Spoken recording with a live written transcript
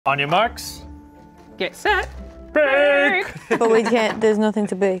On your marks. Get set. Bake! But we can't, there's nothing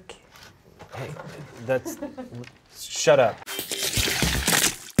to bake. Hey, that's... Shut up.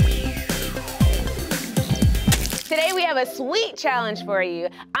 Today we have a sweet challenge for you.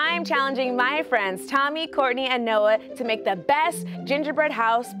 I'm challenging my friends Tommy, Courtney, and Noah to make the best gingerbread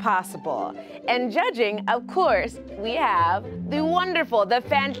house possible. And judging, of course, we have the wonderful, the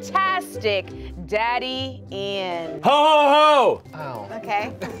fantastic Daddy Ian. Ho, ho, ho! Ow. Okay.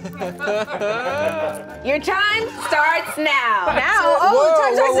 Your time starts now. Now? Oh,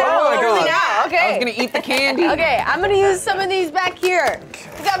 time starts now. Oh my God. Now, okay. I was gonna eat the candy. Okay, I'm gonna use some of these back here.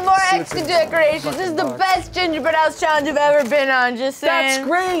 We got more extra decorations. This is the best gingerbread house challenge I've ever been on, just saying. That's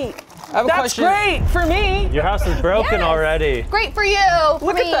great. I have a That's question. great for me. Your house is broken already. Great for you, for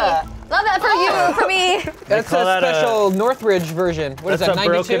Look me. at that. Love that for you, for me. That's call a that special Northridge version. What is That's that, a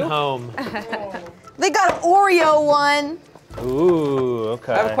 92? broken home. They got an Oreo one. Ooh,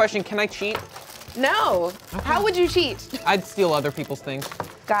 okay. I have a question. Can I cheat? No. How would you cheat? I'd steal other people's things.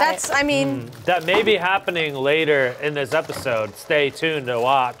 That's, I mean. That may be happening later in this episode. Stay tuned to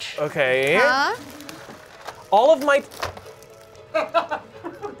watch. Okay. Huh? All of my.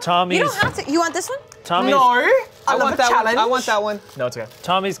 Tommy's. You don't have to. You want this one? Tommy's, No. I love want a that challenge. one. I want that one. No, it's okay.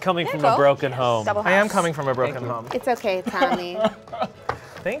 Tommy's coming from you a go. broken home. Double I am house. coming from a broken home. It's okay, Tommy.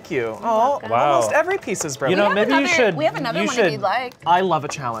 Thank you. Oh, Wow. almost every piece is broken. You know, maybe you should. We have another you one should, if you'd like. I love a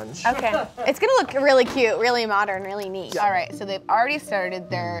challenge. Okay. It's gonna look really cute, really modern, really neat. All right, so they've already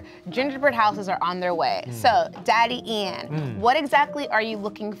started. Their gingerbread houses are on their way. So, Daddy Ian, what exactly are you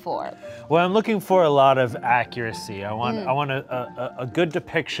looking for? Well, I'm looking for a lot of accuracy. I want a good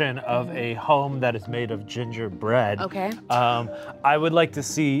depiction of a home that is made of gingerbread. Okay. I would like to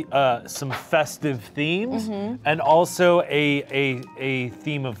see some festive themes and also a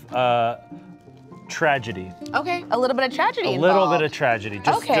theme of tragedy. Okay, a little bit of tragedy A involved. little bit of tragedy.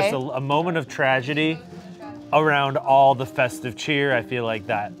 Just a moment of tragedy around all the festive cheer. I feel like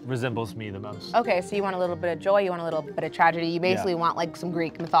that resembles me the most. Okay, so you want a little bit of joy, you want a little bit of tragedy. You basically want like some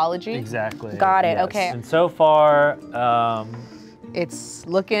Greek mythology. Exactly. Got it, yes. okay. And so far, It's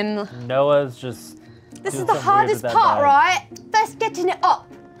looking... Noah's just This is doing the something weird with hardest that part, bag. right? First getting it up.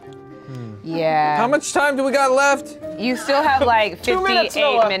 Yeah. How much time do we got left? You still have like 2 minutes, 58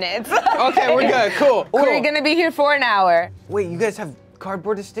 Noah. minutes. Okay, we're good. Cool. We're gonna be here for an hour. Wait, you guys have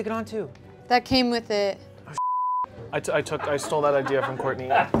cardboard to stick it on too? That came with it. I stole that idea from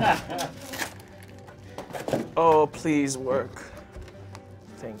Courtney. Oh, please work.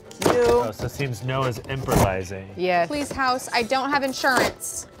 Thank you. Oh, so it seems Noah's improvising. Yes. Please, house, I don't have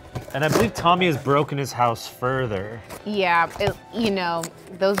insurance. And I believe Tommy has broken his house further. Yeah, you know,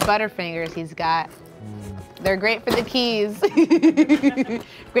 those Butterfingers he's got, they're great for the keys.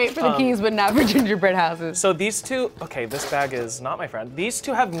 Great for the keys, but not for gingerbread houses. So these two, okay, this bag is not my friend. These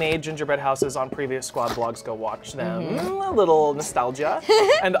two have made gingerbread houses on previous squad blogs. Go watch them. A little nostalgia.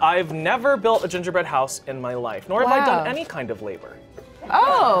 And I've never built a gingerbread house in my life, nor have I done Wow. any kind of labor.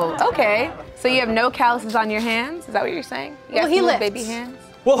 Oh, okay. So you have no calluses on your hands? Is that what you're saying? You got Well, he smooth lifts. baby hands?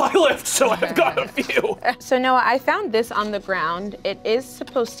 Well, I lift, so I've got a few. So Noah, I found this on the ground. It is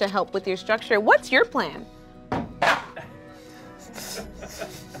supposed to help with your structure. What's your plan?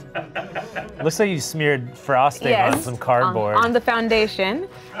 Looks like you smeared frosting on some cardboard. On the foundation.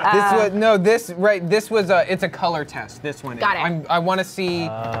 This was it's a color test. This one. Got it. I want to see.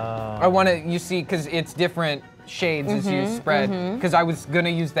 You see, because it's different shades as you spread. Because I was gonna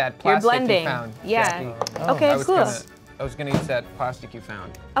use that You're plastic blending. you found. Yeah. Jacqi. Okay, cool. I was gonna use that plastic you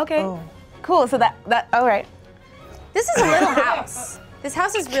found. Okay. Cool. So all right. This is a little house. This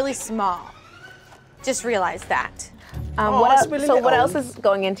house is really small. Just realized that. What else is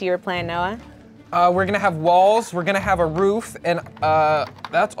going into your plan, Noah? We're gonna have walls. We're gonna have a roof, and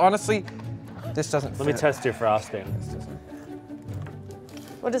that's honestly, this doesn't. Let me test your frosting.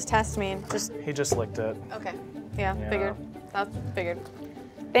 What does test mean? Just, He just licked it. okay. Yeah, figured. That's figured.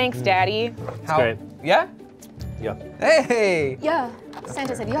 Thanks, Daddy. How, great. Yeah. Yeah, Hey. Yeah.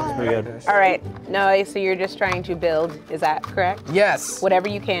 Santa said yeah. pretty good. All right, Noah, so you're just trying to build, is that correct? Yes. Whatever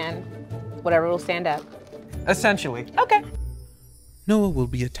you can, whatever will stand up. Essentially. Okay. Noah will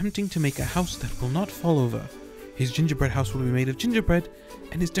be attempting to make a house that will not fall over. His gingerbread house will be made of gingerbread,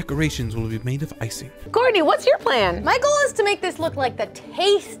 and his decorations will be made of icing. Courtney, what's your plan? My goal is to make this look like the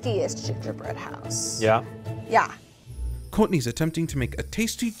tastiest gingerbread house. Yeah. Yeah. Courtney's attempting to make a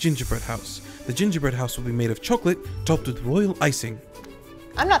tasty gingerbread house. The gingerbread house will be made of chocolate topped with royal icing.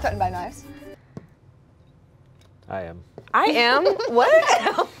 I'm not threatened by knives. I am. I am?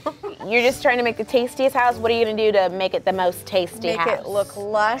 What? You're just trying to make the tastiest house? What are you gonna do to make it the most tasty Make house? it look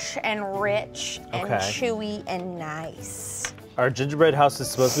lush and rich and Okay. chewy and nice. Are gingerbread houses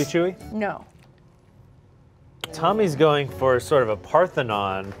supposed to be chewy? No. Tommy's going for sort of a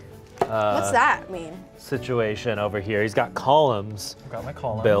Parthenon What's that mean? situation over here. He's got columns I've got my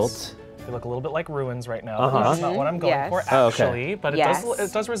columns. built. They look a little bit like ruins right now. Uh-huh. That's not what I'm going Yes. for Oh, okay. actually, but Yes.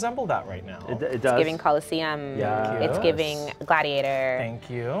 it does resemble that right now. It does. Giving Colosseum. Yeah. It's Yes. giving Gladiator. Thank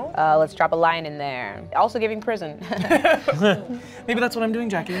you. Let's drop a line in there. Also giving prison. Maybe that's what I'm doing,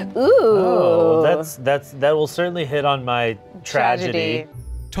 Jacqi. Ooh. Oh, that will certainly hit on my tragedy.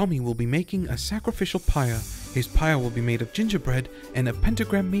 Tommy will be making a sacrificial pyre. His pyre will be made of gingerbread and a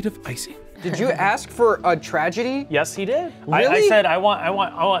pentagram made of icing. Did you ask for a tragedy? Yes, he did. I Really? said I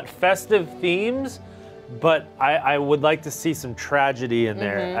want festive themes, but I would like to see some tragedy in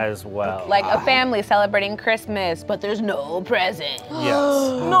there as well. Like a family celebrating Christmas, but there's no present. yes.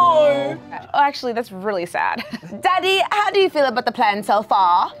 Oh, actually, that's really sad. Daddy, how do you feel about the plan so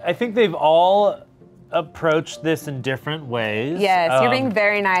far? I think they've all approached this in different ways. Yes, you're being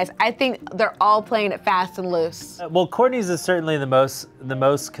very nice. I think they're all playing it fast and loose. Well, Courtney's is certainly the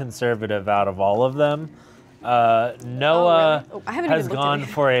most conservative out of all of them. Noah Oh, I haven't has even looked at gone it.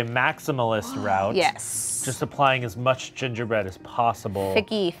 for a maximalist route. Yes. Just applying as much gingerbread as possible.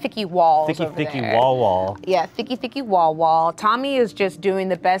 Thicky walls over Thicky there. wall. Yeah, thicky wall. Tommy is just doing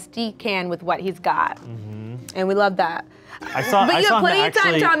the best he can with what he's got. And we love that. I saw But you him have plenty of time,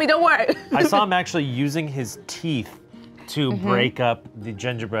 actually- Tommy, don't worry. I saw him actually using his teeth to break up the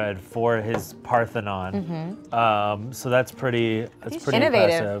gingerbread for his Parthenon. So that's pretty Innovative.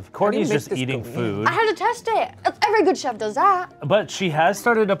 impressive. Courtney's make just this eating go food, I had to test it. Every good chef does that. but she has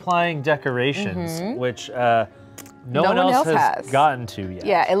started applying decorations, which no one else has gotten to yet.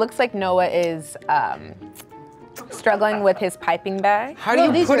 Yeah, it looks like Noah is struggling with his piping bag. How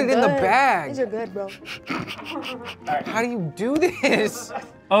do you put it in the bag? These are good, bro. How do you do this?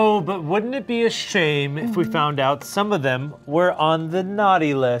 Oh, but wouldn't it be a shame if we found out some of them were on the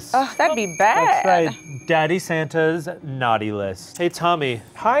naughty list? Oh, that'd be bad. That's right, Daddy Santa's naughty list. Hey Tommy,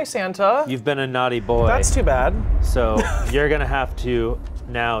 Hi, Santa. you've been a naughty boy. That's too bad. So you're gonna have to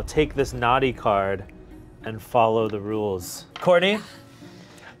now take this naughty card and follow the rules. Courtney,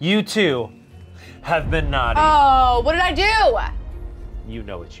 you too have been naughty. Oh, what did I do? You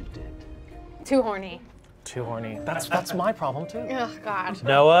know what you did. Too horny. Too horny. That's my problem too. Oh, God.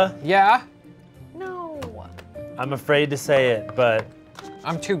 Noah, Yeah, No. I'm afraid to say it, but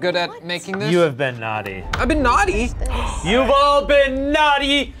I'm too good at making this. you have been naughty. I've been naughty. You've all been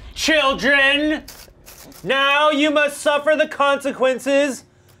naughty children. Now you must suffer the consequences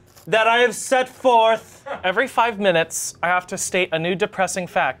that I have set forth. Every 5 minutes, I have to state a new depressing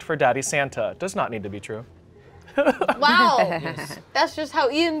fact for Daddy Santa. Does not need to be true. Wow. That's just how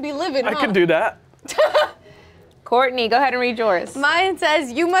Ian be living, I huh? can do that. Courtney, go ahead and read yours. Mine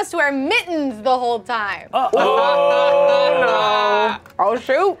says you must wear mittens the whole time. Oh,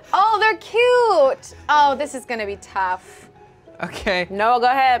 shoot. Oh, they're cute. Oh, this is gonna be tough. Okay. Noah, go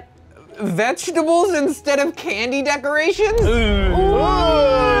ahead. Vegetables instead of candy decorations?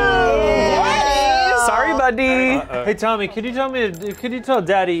 Sorry, buddy. Hey Tommy, could you tell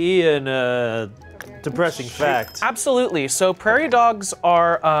Daddy Ian a depressing fact? Absolutely. So prairie dogs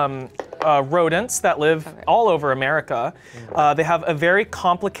are rodents that live all over America. They have a very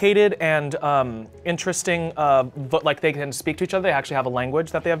complicated and interesting, like they can speak to each other. They actually have a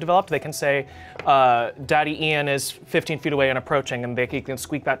language that they have developed. They can say, Daddy Ian is 15 feet away and approaching, and they can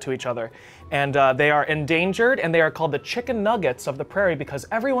squeak that to each other. And they are endangered, and they are called the chicken nuggets of the prairie because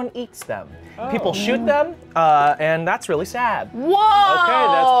everyone eats them. People shoot them, and that's really sad. Whoa! Okay,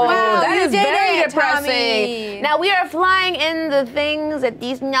 that's pretty Wow, good. That you is did very it, depressing. Tommy. Now we are flying in the things that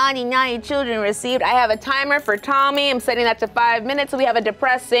these naughty children received. I have a timer for Tommy. I'm setting that to 5 minutes. So we have a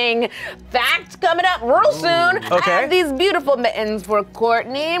depressing fact coming up real soon. Okay. I have these beautiful mittens for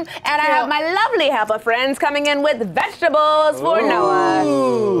Courtney, and I have my lovely helper friends coming in with vegetables for Noah.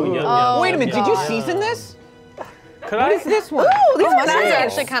 Yum, yum, Wait a yum, minute, yum. did you season this? Could What I? is this one? Ooh, these are That's nice.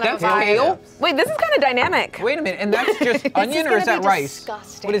 actually kind of That's kale? Wait, this is kind of dynamic. Wait a minute, and that's just onion or is gonna that be rice?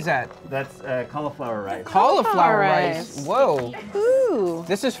 disgusting. What is that? That's cauliflower rice. Cauliflower rice. rice. Whoa. Ooh.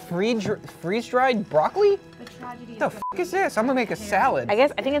 This is freeze-dried broccoli? The f is this? I'm gonna make a salad. I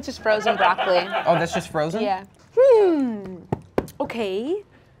think it's just frozen broccoli. Oh, that's just frozen? Yeah. Okay.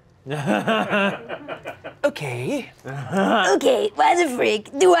 Okay. Okay, why the freak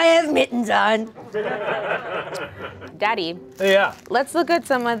do I have mittens on? Daddy, Yeah. let's look at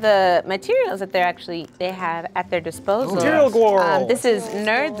some of the materials that they have at their disposal. Material girl. This is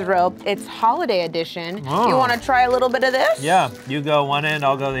Nerd's Rope. It's holiday edition. Oh. You want to try a little bit of this? Yeah, you go one end,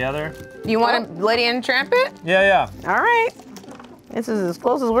 I'll go the other. You want to Lady and Tramp it? Yeah, yeah. All right. This is as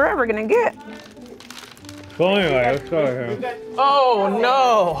close as we're ever gonna get. So anyway, let's go here. Oh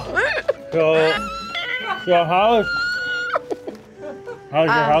no! So how's your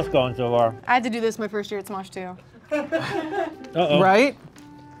house going so far? I had to do this my first year at Smosh too. Uh-oh. Right?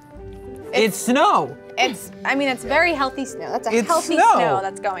 It's snow. It's very healthy snow. That's a It's healthy snow. snow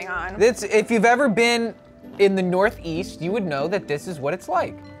that's going on. If you've ever been in the Northeast, you would know that this is what it's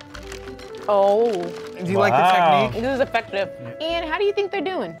like. Oh, Do you like the technique? this is effective. Ian, how do you think they're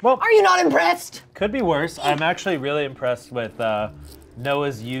doing? Well, Are you not impressed? could be worse. I'm actually really impressed with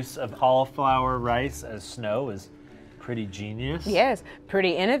Noah's use of cauliflower rice as snow is pretty genius. Yes,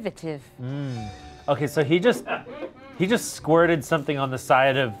 pretty innovative. Okay, so he just squirted something on the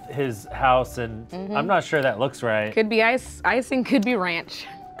side of his house, and I'm not sure that looks right. Could be icing, could be ranch.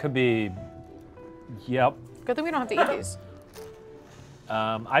 Could be. Yep. Good thing we don't have to eat these.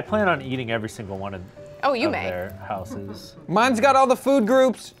 I plan on eating every single one of, Oh, you may. their houses. Mine's got all the food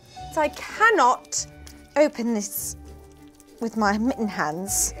groups. So I cannot open this with my mitten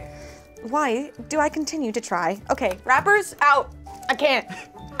hands. Why do I continue to try? Okay, wrappers out. I can't.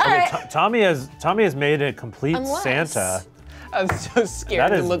 All Okay, right. Tommy has made a complete Unless- Santa. I'm so scared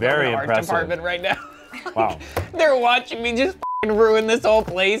That to is look very at the art impressive. department right now. Wow. They're watching me just ruin this whole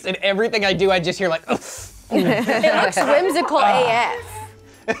place, and everything I do, I just hear like, ugh. It looks whimsical AF.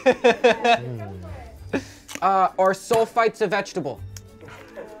 Are sulfites a vegetable?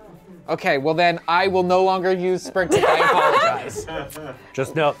 Okay, well then I will no longer use sprinkles. I apologize.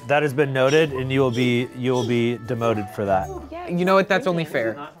 Just know that has been noted, and you will be demoted for that. You know what? That's only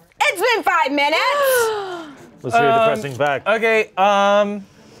fair. It's been 5 minutes. Let's hear the depressing fact. Okay, I'm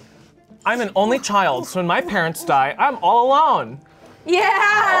an only child, so when my parents die, I'm all alone.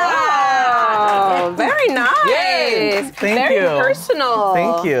 Oh, very nice. Yay. Thank very you. personal.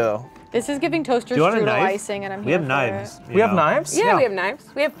 Thank you. This is giving toaster Do you want a strudel knife? icing, and I'm We here have for knives. it. you We have know. knives? Yeah, we have knives.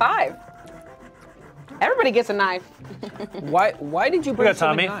 We have 5. Everybody gets a knife. Why did you bring got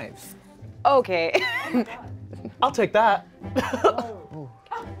so many Tommy. knives? Okay. I'll take that.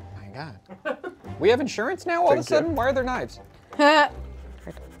 My God. We have insurance now all of a sudden? Why are there knives?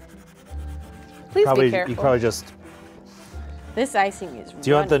 Please Probably be careful. you probably just. This icing is. Do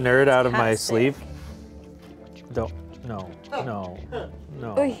you want the nerd out of my Fantastic. sleeve? Don't. No. No.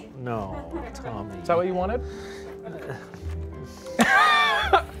 No. Oy. No. Tommy. Is that what you wanted?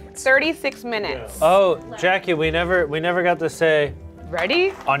 36 minutes. Oh, Jacqi, we never got to say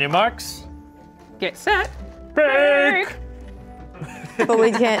Ready? on your marks. Get set. Break. But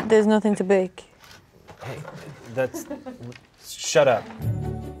we can't, there's nothing to bake. That's. Shut up.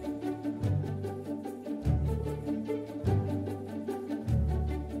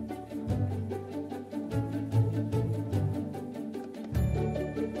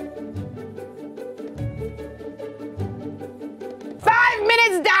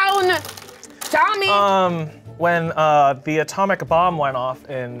 Down, Tommy. When the atomic bomb went off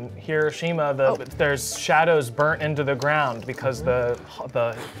in Hiroshima, there's shadows burnt into the ground because the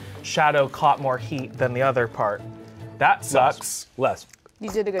shadow caught more heat than the other part. That sucks. Less. You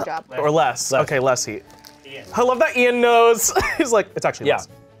did a good job. Or less. Okay, less heat. I love that Ian knows. He's like, it's actually Yeah, less.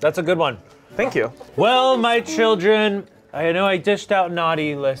 that's a good one. Thank you. Well, my children, I know I dished out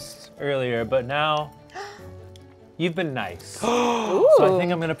naughty lists earlier, but now you've been nice. So I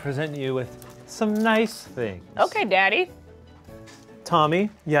think I'm gonna present you with some nice things. Okay, Daddy. Tommy,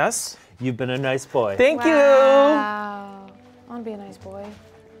 Yes. you've been a nice boy. Thank you. Wow. I want to be a nice boy.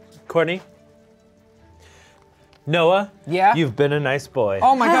 Courtney, Noah, Yeah? you've been a nice boy.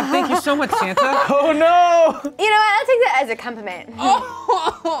 Oh my God, thank you so much, Santa. Oh no! You know what, I'll take that as a compliment.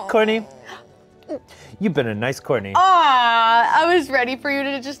 Courtney, you've been a nice Courtney. I was ready for you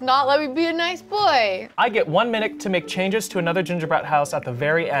to just not let me be a nice boy. I get 1 minute to make changes to another gingerbread house at the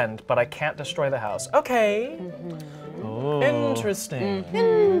very end, but I can't destroy the house. Okay. Oh. Interesting.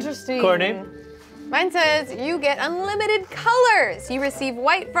 Interesting. Courtney, Mine says you get unlimited colors. You receive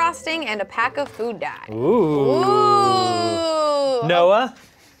white frosting and a pack of food dye. ooh. Ooh. Noah,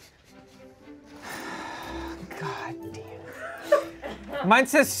 God damn. Mine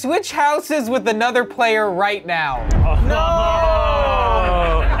says switch houses with another player right now.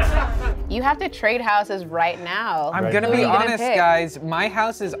 You have to trade houses right now. I'm gonna Who be are you gonna honest, pick? guys. My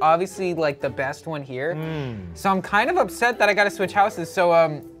house is obviously like the best one here. So I'm kind of upset that I gotta switch houses.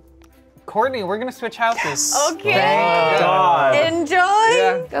 So Courtney, we're gonna switch houses. Okay. God. Enjoy.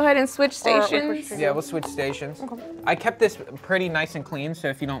 Yeah. Go ahead and switch stations. Yeah, we'll switch stations. I kept this pretty nice and clean, so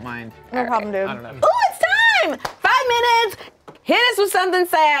if you don't mind. No problem, dude. I don't know. Ooh, it's time! 5 minutes. Hit us with something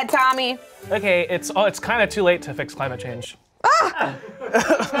sad, Tommy. Okay, it's kind of too late to fix climate change.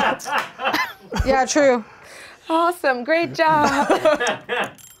 Yeah, true. Awesome, great job.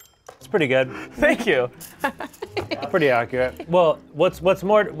 pretty good. Thank you. Pretty accurate. Well, what's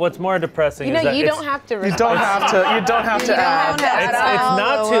more depressing You know, is that you it's, don't have to You respond. don't have to. You don't have to add. it's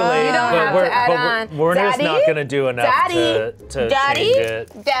not too late, You don't have to add but on. we're just Daddy? not gonna do enough to Daddy? change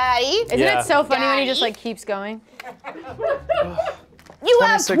it. Daddy? Isn't Yeah. it so funny when he Daddy? just like keeps going? You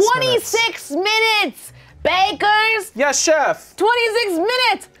have 26 26 minutes. Bakers, Yes, chef. 26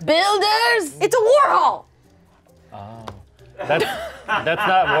 minutes. Builders. It's a Warhol. That's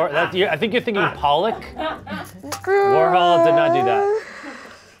not War. I think you're thinking Pollock. Warhol did not do that.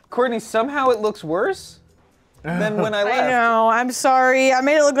 Courtney, somehow it looks worse than when I left. I know, I'm sorry. I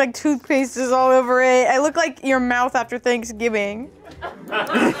made it look like toothpaste is all over it. I look like your mouth after Thanksgiving.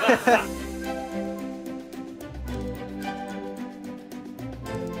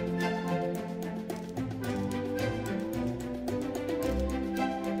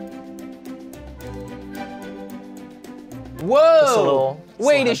 Whoa! Just a little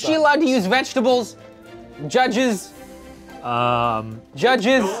Wait, is heads she up. allowed to use vegetables? Judges?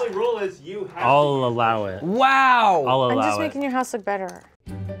 Judges? The only rule is you have I'll allow it. Wow! I'll I'm allow just it. making your house look better.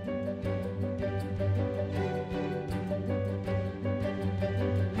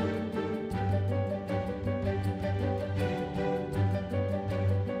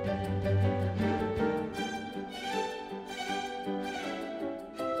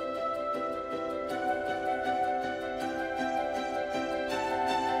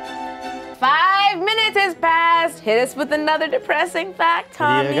 Five minutes has passed. Hit us with another depressing fact, What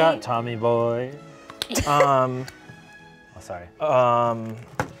Tommy. do you got, Tommy boy? Um, Oh, sorry.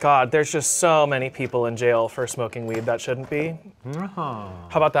 God, there's just so many people in jail for smoking weed that shouldn't be. How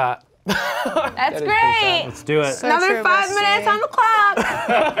about that? That's great. Let's do it. Another true, 5 Bessie. minutes on the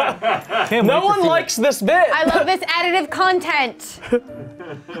clock. Can't No wait to one see likes this bit. I love this additive content.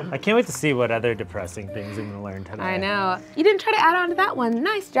 I can't wait to see what other depressing things I'm gonna learn today. I know. You didn't try to add on to that one.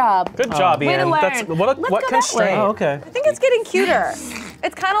 Nice job. Good job, Way to Ian. learn. That's what Let's what go that constraint. Oh, okay. I think it's getting cuter.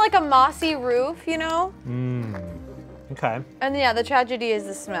 It's kind of like a mossy roof, you know? Okay. And yeah, the tragedy is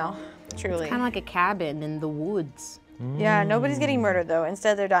the smell. Truly. Kind of like a cabin in the woods. Yeah, nobody's getting murdered though.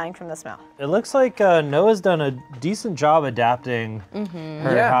 Instead, they're dying from the smell. It looks like Noah's done a decent job adapting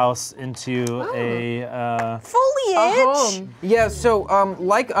her Yeah. house into a. Foliage. Yeah, so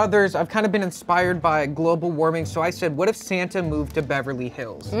like others, I've kind of been inspired by global warming, so I said, what if Santa moved to Beverly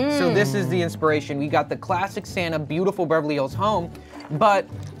Hills? So this is the inspiration. We got the classic Santa, beautiful Beverly Hills home, but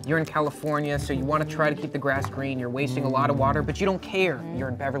you're in California, so you want to try to keep the grass green. You're wasting a lot of water, but you don't care. You're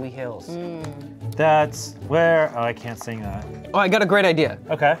in Beverly Hills. That's where. Oh, I can't sing that. Oh, I got a great idea.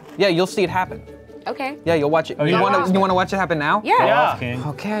 Okay. Yeah, you'll see it happen. Okay. Yeah, you'll watch it. You yeah. want to watch it happen now? Yeah. Go Yeah. off, King.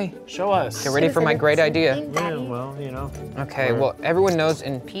 Okay. Show us. Get ready for my great idea. Yeah, well, you know. Okay, well, everyone knows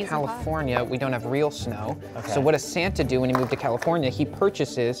in Peas and California, we don't have real snow. Okay. So what does Santa do when he moved to California? He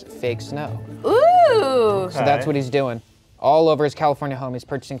purchases fake snow. Ooh. So that's what he's doing. All over his California home, he's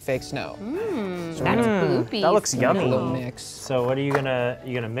purchasing fake snow. That's bloopy. That looks A yummy. little mix. So what are you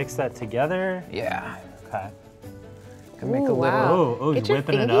gonna mix that together? Yeah. Okay. Can make a Ooh, little. wow. Oh, Get you're your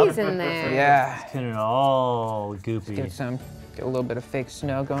whipping it up. fingies in there. Yeah. Getting it all goopy. Get a little bit of fake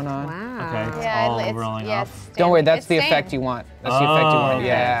snow going on. Wow. Okay. It's Yeah, all it's, rolling yeah, off. it's Don't worry, staying- that's it's the staying. effect you want. That's the effect you want. okay.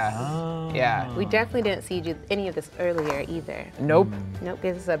 Yeah. Oh. Yeah. We definitely didn't see any of this earlier either. Nope. Nope,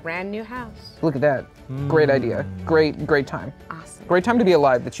 this is a brand new house. Look at that. Great idea. Great time. Awesome. Great time to be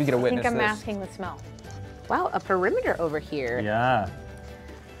alive that you get to I witness think I'm this. masking the smell. Wow, a perimeter over here Yeah.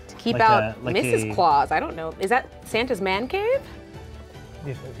 to keep Like out a- like Mrs. a- Claus. I don't know. Is that Santa's man cave?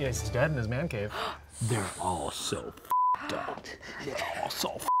 Yeah, he's dead in his man cave. They're all so up. They're all so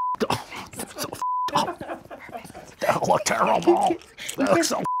up. So That look terrible. That looks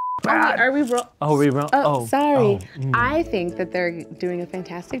so bad. Are we Oh, we run. Oh, sorry. I think that they're doing a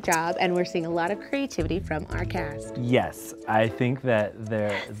fantastic job, and we're seeing a lot of creativity from our cast. Yes, I think that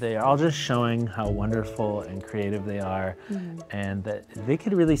they're all just showing how wonderful and creative they are, and that they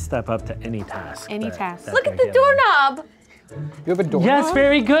could really step up to any task. Any that- task. that Look they're at the given. doorknob. You have a door. Yes,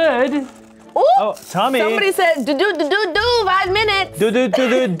 very good. Ooh, Oh, Tommy. somebody said do 5 minutes.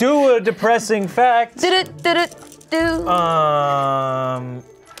 Do a depressing fact. Do.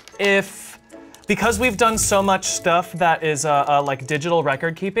 Because we've done so much stuff that is like digital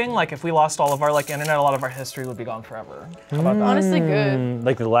record keeping, like if we lost all of our like internet, a lot of our history would be gone forever. How about that? Honestly, good.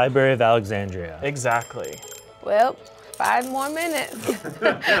 Like the Library of Alexandria. Exactly. Well, 5 more minutes.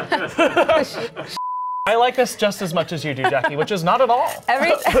 I like this just as much as you do, Jacqi, which is not at all.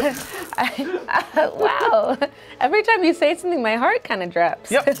 Wow. Every time you say something, my heart kind of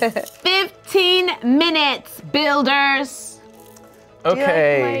drops. Yep. 15 minutes, builders.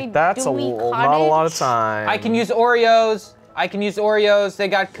 Okay, my that's gooey not a lot of cottage? time. I can use Oreos. I can use Oreos. They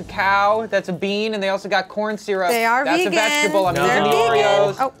got cacao, that's a bean, and they also got corn syrup. They are that's vegan. That's a vegetable. I'm No. using the Vegan.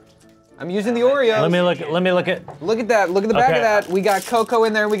 Oreos. Oh. I'm using the Oreos. Let me look at. Look at that. Look at the back Okay. of that. We got cocoa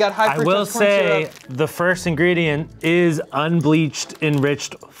in there. We got high I fructose will corn say syrup. the first ingredient is unbleached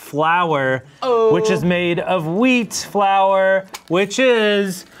enriched flour, which is made of wheat flour, which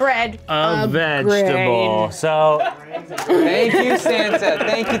is Bread. a vegetable. grain. So Thank you,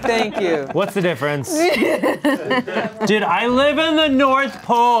 Santa. Thank you. what's the difference? Dude, I live in the North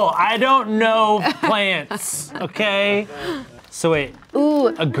Pole. I don't know plants, okay? So wait,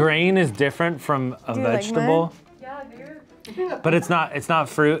 a grain is different from a you like vegetable? But it's not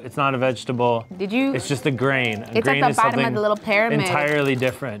fruit, it's not a vegetable. Did you? It's just a grain. A It's grain at the is bottom of something the little pyramid. entirely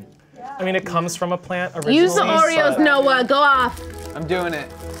different. I mean, it comes from a plant originally. Use the Oreos, but- Noah. Go off. I'm doing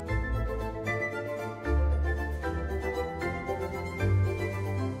it.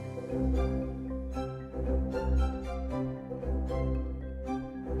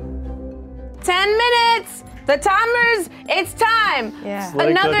 Ten minutes. The timers. It's time. Yeah. Let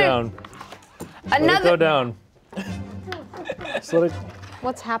it go Another- down. Let it go down. Just let it.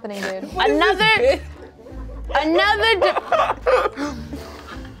 What's happening, dude? Another.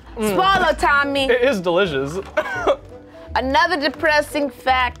 Swallow, Tommy. It is delicious. Another depressing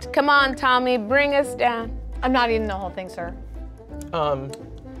fact. Come on, Tommy. Bring us down. I'm not eating the whole thing, sir. Your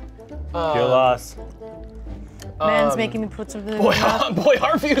loss. Man's making me put something in Boy, my mouth. boy,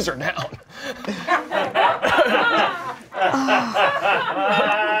 our views are down.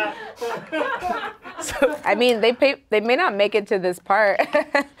 I mean, they may not make it to this part.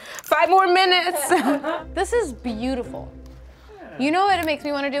 5 more minutes. This is beautiful. You know what it makes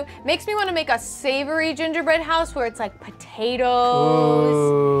me want to do? It makes me want to make a savory gingerbread house where it's like potatoes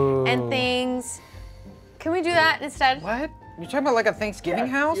and things. Can we do that instead? What? You're talking about like a Thanksgiving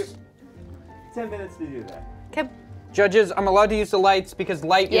house? 10 minutes to do that. Okay. Judges, I'm allowed to use the lights because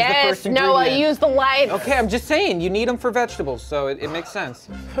light is the Yes, first ingredient. Noah, use the lights. Okay, I'm just saying, you need them for vegetables, so it makes sense.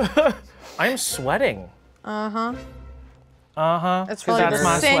 I'm sweating. Uh-huh. Uh-huh. That's probably That's the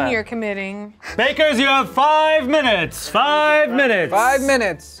my sin sweat. you're committing. Bakers, you have 5 minutes. 5 minutes. 5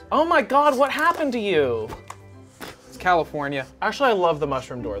 minutes. Oh my God, what happened to you? It's California. Actually, I love the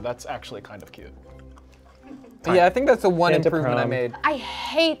mushroom door. That's actually kind of cute. Yeah, I think that's the one Santa improvement I prom. made. I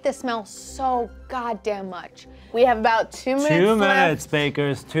hate the smell so goddamn much. We have about 2 minutes 2 left. minutes,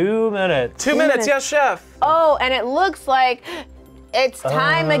 Bakers. 2 minutes. 2 minutes, yes, chef. Oh, and it looks like it's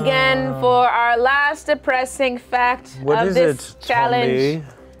time again for our last depressing fact What of is this it, challenge.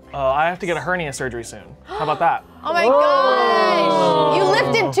 Tommy? I have to get a hernia surgery soon. How about that? Oh my gosh! You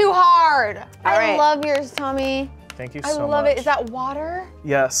lifted too hard. I right. love yours, Tommy. Thank you I so much. love it. Is that water?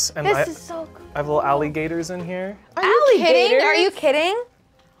 Yes, and This is so cool. I have little alligators in here. Are you kidding? Alligators? Are you kidding?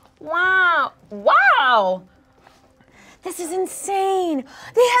 Wow. Wow. This is insane.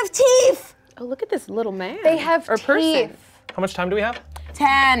 They have teeth. Oh, look at this little man. They have or teeth. person. How much time do we have?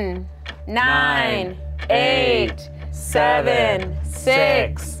 10, 9, 8, 7,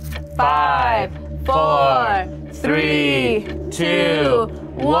 6, 5, 4, 3, 2,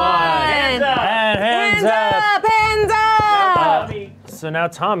 1. And hands up. Hands up! So now,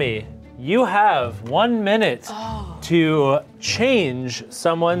 Tommy, you have 1 minute to change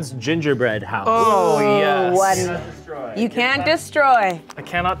someone's gingerbread house. Oh, yes. You can't destroy. I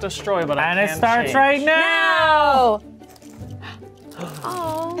cannot destroy, but I And can it starts change. right now. No!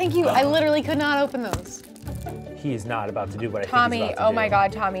 Oh, thank you. I literally could not open those. He's not about to do what I think Tommy, he's about to do. oh my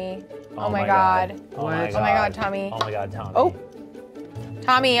God, Tommy. Oh my God. Oh my Oh my God, Tommy. Oh my God, Tommy. Oh.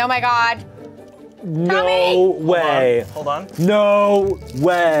 Tommy, oh my God. No way. Hold on. No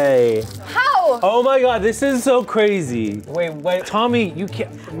way. How? Oh my God, this is so crazy. Wait. Tommy, you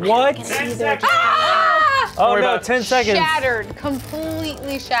can't. What? Ah! Oh worry no, about it. 10 seconds. Shattered.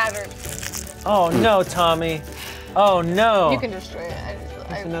 Completely shattered. Oh no, Tommy. Oh no. You can destroy it.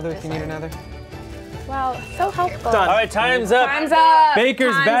 Another, if you need another. Wow, so helpful. All right, time's up. Time's up.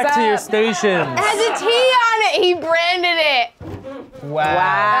 Bakers, Time's back to your up. stations. It has a T on it. He branded it. Wow.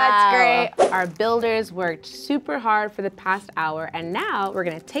 That's great. Our builders worked super hard for the past hour, and now we're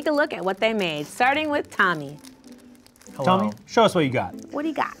gonna take a look at what they made, starting with Tommy. Hello. Tommy, show us what you got. What do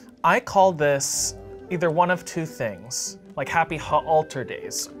you got? I call this either one of two things, like Happy Altar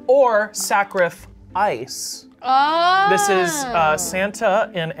Days, or Sacrifice. Oh. This is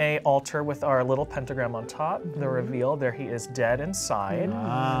Santa in a altar with our little pentagram on top. The reveal, there he is dead inside.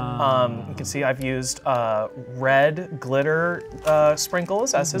 You can see I've used red glitter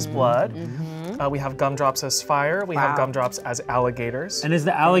sprinkles as his blood. We have gumdrops as fire. We have gumdrops as alligators. And is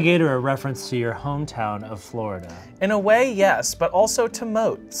the alligator a reference to your hometown of Florida? In a way, yes, but also to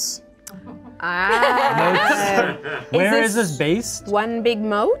moats. Where is this based? One big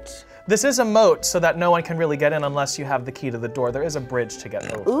moat? This is a moat so that no one can really get in unless you have the key to the door. There is a bridge to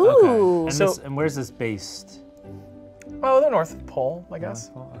get over. Ooh. Okay. And where's this based? Oh, the North Pole, I guess.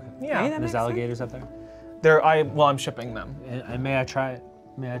 Okay. Yeah. There's alligators up there? I'm shipping them. And may I try it?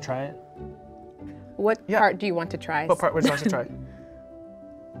 May I try it? What part do you want to try? What part would you like to try?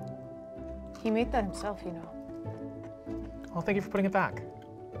 He made that himself, you know. Oh, thank you for putting it back.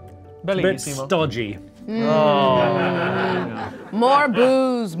 A bit stodgy. More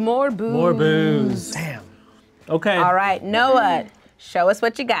booze, more booze. More booze. Damn. Okay. All right, Noah, show us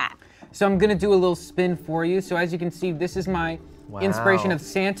what you got. So I'm gonna do a little spin for you. So as you can see, this is my inspiration of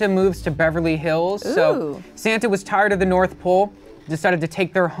Santa moves to Beverly Hills. Ooh. So Santa was tired of the North Pole, decided to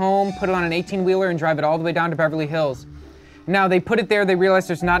take their home, put it on an 18-wheeler and drive it all the way down to Beverly Hills. Now they put it there, they realized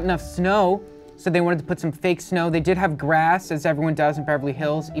there's not enough snow, so they wanted to put some fake snow. They did have grass, as everyone does in Beverly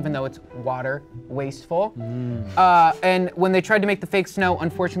Hills, even though it's water wasteful. And when they tried to make the fake snow,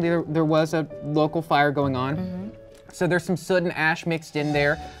 unfortunately there was a local fire going on. So there's some soot and ash mixed in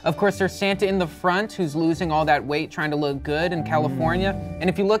there. Of course, there's Santa in the front who's losing all that weight trying to look good in California. And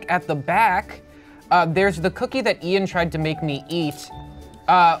if you look at the back, there's the cookie that Ian tried to make me eat,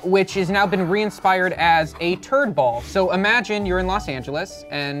 which has now been re-inspired as a turd ball. So imagine you're in Los Angeles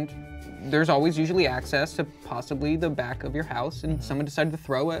and there's always usually access to possibly the back of your house and someone decided to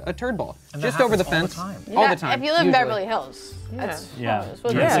throw a turd ball just over the fence. All the time. If you live in Beverly Hills, that's That's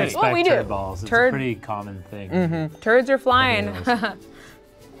what we do. Turd balls. It's a pretty common thing. Turds are flying.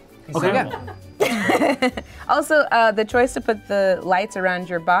 Okay. Also, the choice to put the lights around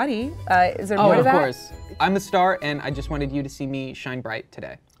your body, is there more to that? Of course. I'm a star and I just wanted you to see me shine bright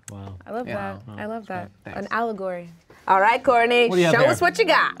today. Wow. I love that. I love that. Thanks. An allegory. All right, Courtney, do you have show there? us what you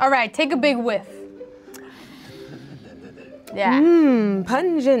got. All right, take a big whiff. Yeah.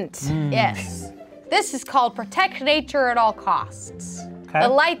 Pungent. Yes. This is called Protect Nature at All Costs. Okay. The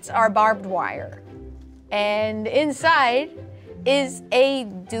lights are barbed wire. And inside is a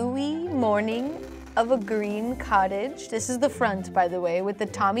dewy morning of a green cottage. This is the front, by the way, with the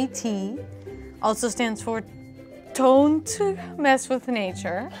Tommy T. Also stands for Don't Mess with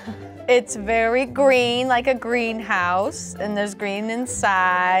Nature. It's very green, like a greenhouse, and there's green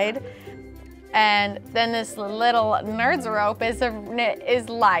inside. And then this little nerd's rope is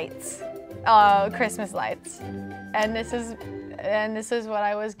lights, Christmas lights. And this is what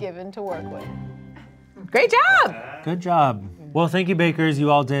I was given to work with. Great job. Good job. Well, thank you, bakers. You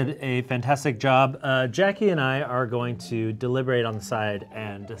all did a fantastic job. Jacqi and I are going to deliberate on the side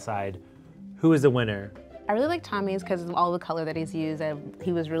and decide who is the winner. I really like Tommy's because of all the color that he's used.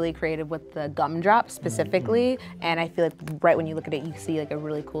 He was really creative with the gumdrop specifically, and I feel like right when you look at it, you see like a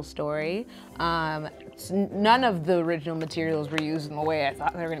really cool story. None of the original materials were used in the way I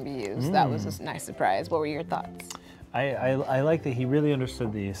thought they were going to be used. That was just a nice surprise. What were your thoughts? I like that he really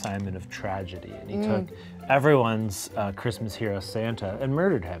understood the assignment of tragedy, and he took everyone's Christmas hero Santa and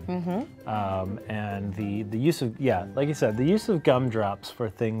murdered him. And the use of, like you said, the use of gumdrops for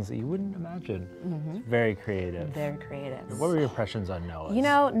things that you wouldn't imagine. It's very creative. Very creative. What were your impressions on Noah's? You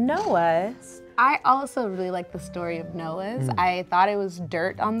know, Noah's, I also really like the story of Noah's. I thought it was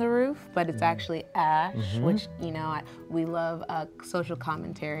dirt on the roof, but it's actually ash, which, you know, we love social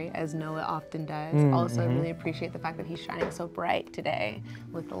commentary, as Noah often does. Also, I really appreciate the fact that he's shining so bright today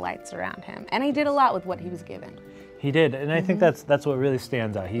with the lights around him. And he did a lot with what he was given. He did, and I think that's what really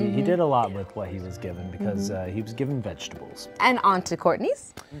stands out. He did a lot with what he was given because he was given vegetables. And on to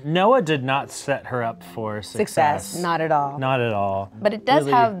Courtney's. Noah did not set her up for success. Not at all. Not at all. But it does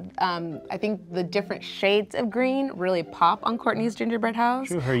Really- have, I think the different shades of green really pop on Courtney's gingerbread house.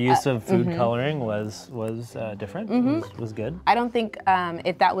 True, her use of food coloring was different. Was good. I don't think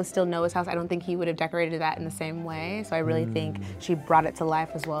if that was still Noah's house, I don't think he would have decorated that in the same way. So I really think she brought it to life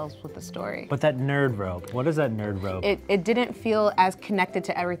as well as with the story. But that nerd rope, what is that nerd rope? It didn't feel as connected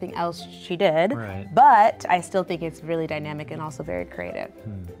to everything else she did, Right. but I still think it's really dynamic and also very creative.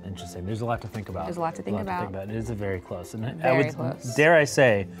 Interesting. There's a lot to think about. There's a lot to think about. It is a very close, and I Very would close. dare I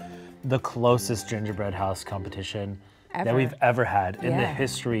say, the closest gingerbread house competition that Ever. we've ever had in the Yeah.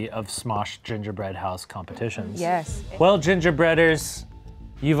 history of Smosh gingerbread house competitions. Yes. Well, gingerbreaders,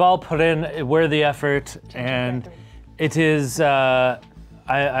 you've all put in worthy effort, and it is.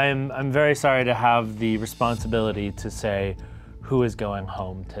 I'm very sorry to have the responsibility to say who is going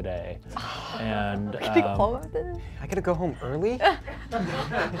home today. And I gotta go home early?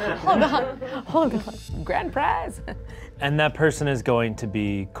 Hold on. Grand prize. and that person is going to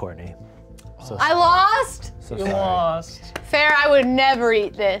be Courtney. So I lost? So You sorry. lost. Fair, I would never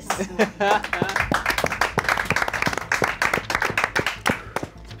eat this.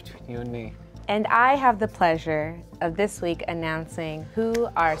 You and me. And I have the pleasure of this week announcing who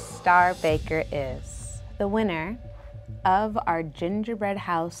our star baker is. The winner of our gingerbread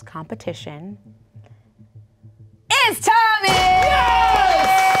house competition is Tommy! Yes!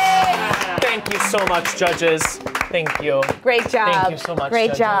 Thank you so much, judges. Thank you. Great job. Thank you so much,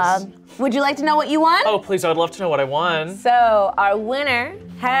 Great judges. job. Would you like to know what you won? Oh, please, I would love to know what I won. So, our winner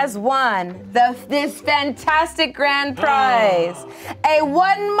has won this fantastic grand prize. A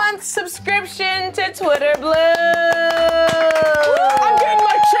 1-month subscription to Twitter Blue. I'm getting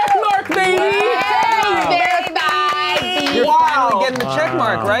my check mark, baby! You're finally getting the check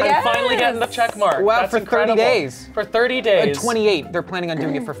mark, right? I'm finally getting the check mark. Wow, That's for 30 incredible. days. For 30 days. 28. They're planning on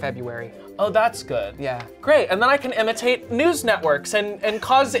doing it for February. Oh, that's good. Yeah. Great, and then I can imitate news networks and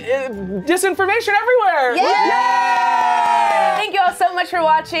cause disinformation everywhere. Yay! Thank you all so much for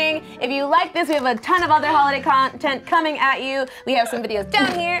watching. If you like this, we have a ton of other holiday content coming at you. We have some videos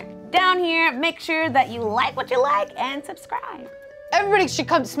down here. Make sure that you like what you like and subscribe. Everybody should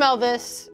come smell this.